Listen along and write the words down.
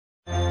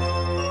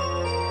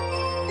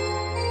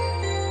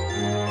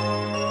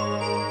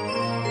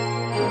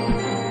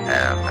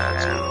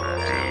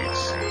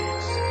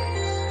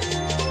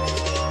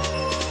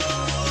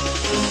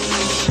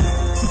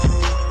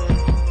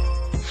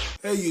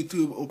Hey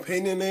YouTube,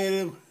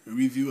 Opinionative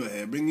Reviewer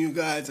here, bringing you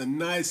guys a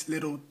nice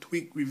little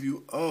tweak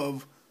review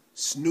of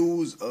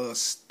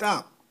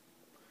SnoozeOrStop.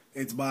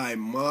 It's by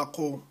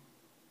Marco.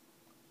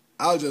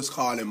 I'll just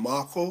call him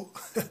Marco,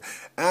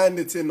 and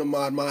it's in the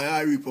Mod My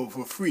Eye repo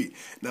for free.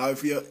 Now,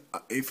 if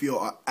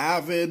you're an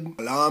avid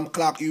alarm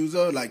clock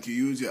user, like you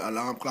use your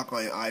alarm clock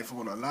on your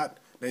iPhone a lot,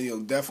 then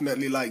you'll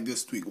definitely like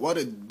this tweak. What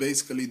it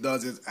basically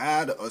does is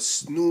add a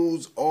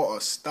snooze or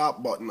a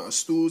stop button, a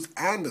snooze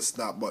and a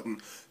stop button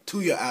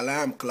to your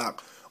alarm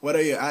clock,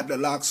 whether you're at the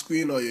lock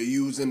screen or you're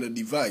using the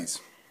device.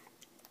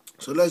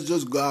 So let's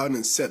just go out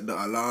and set the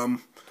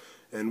alarm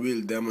and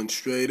we'll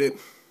demonstrate it.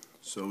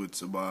 So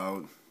it's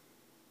about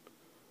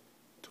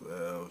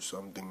 12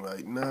 something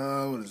right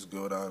now. Let's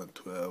go down to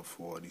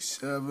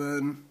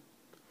 12:47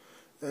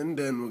 and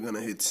then we're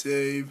gonna hit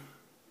save.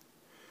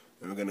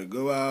 And we're going to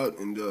go out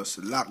and just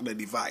lock the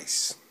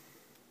device.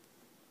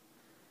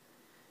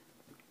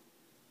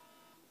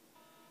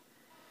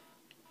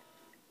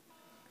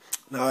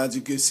 Now, as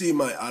you can see,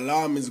 my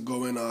alarm is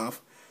going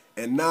off.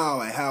 And now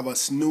I have a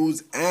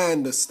snooze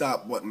and a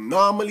stop button.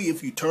 Normally,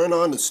 if you turn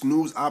on the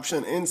snooze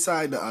option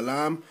inside the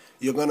alarm,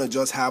 you're going to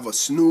just have a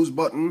snooze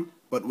button.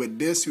 But with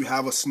this, you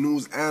have a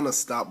snooze and a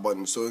stop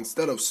button. So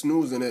instead of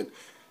snoozing it,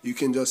 you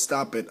can just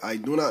stop it. I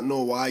do not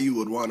know why you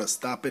would want to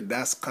stop it.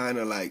 That's kind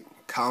of like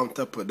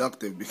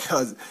counterproductive,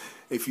 because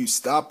if you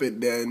stop it,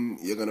 then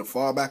you're gonna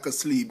fall back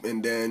asleep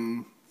and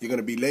then you're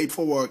gonna be late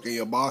for work and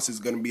your boss is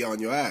gonna be on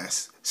your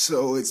ass.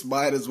 So it's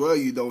might as well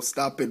you don't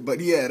stop it. But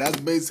yeah, that's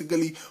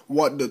basically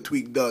what the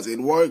tweak does. It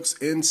works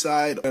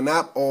inside an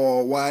app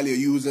or while you're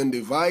using the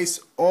device,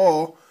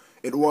 or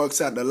it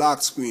works at the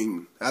lock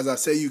screen. As I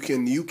say, you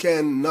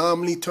can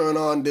normally turn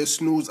on this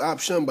snooze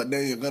option, but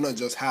then you're gonna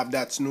just have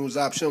that snooze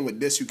option. With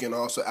this, you can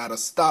also add a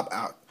stop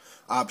out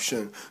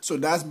option. So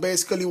that's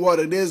basically what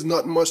it is.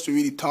 Not much to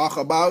really talk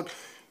about.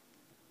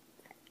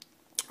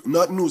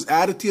 Nothing was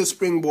added to your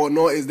Springboard,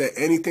 nor is there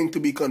anything to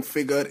be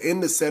configured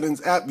in the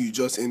settings app. You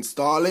just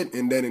install it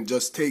and then it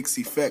just takes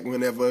effect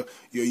whenever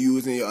you're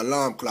using your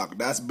alarm clock.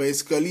 That's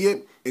basically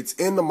it. It's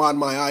in the Mod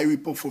My Eye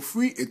repo for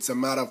free. It's a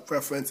matter of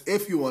preference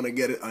if you want to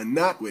get it or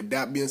not. With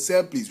that being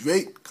said, please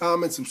rate,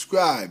 comment,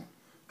 subscribe.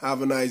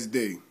 Have a nice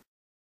day.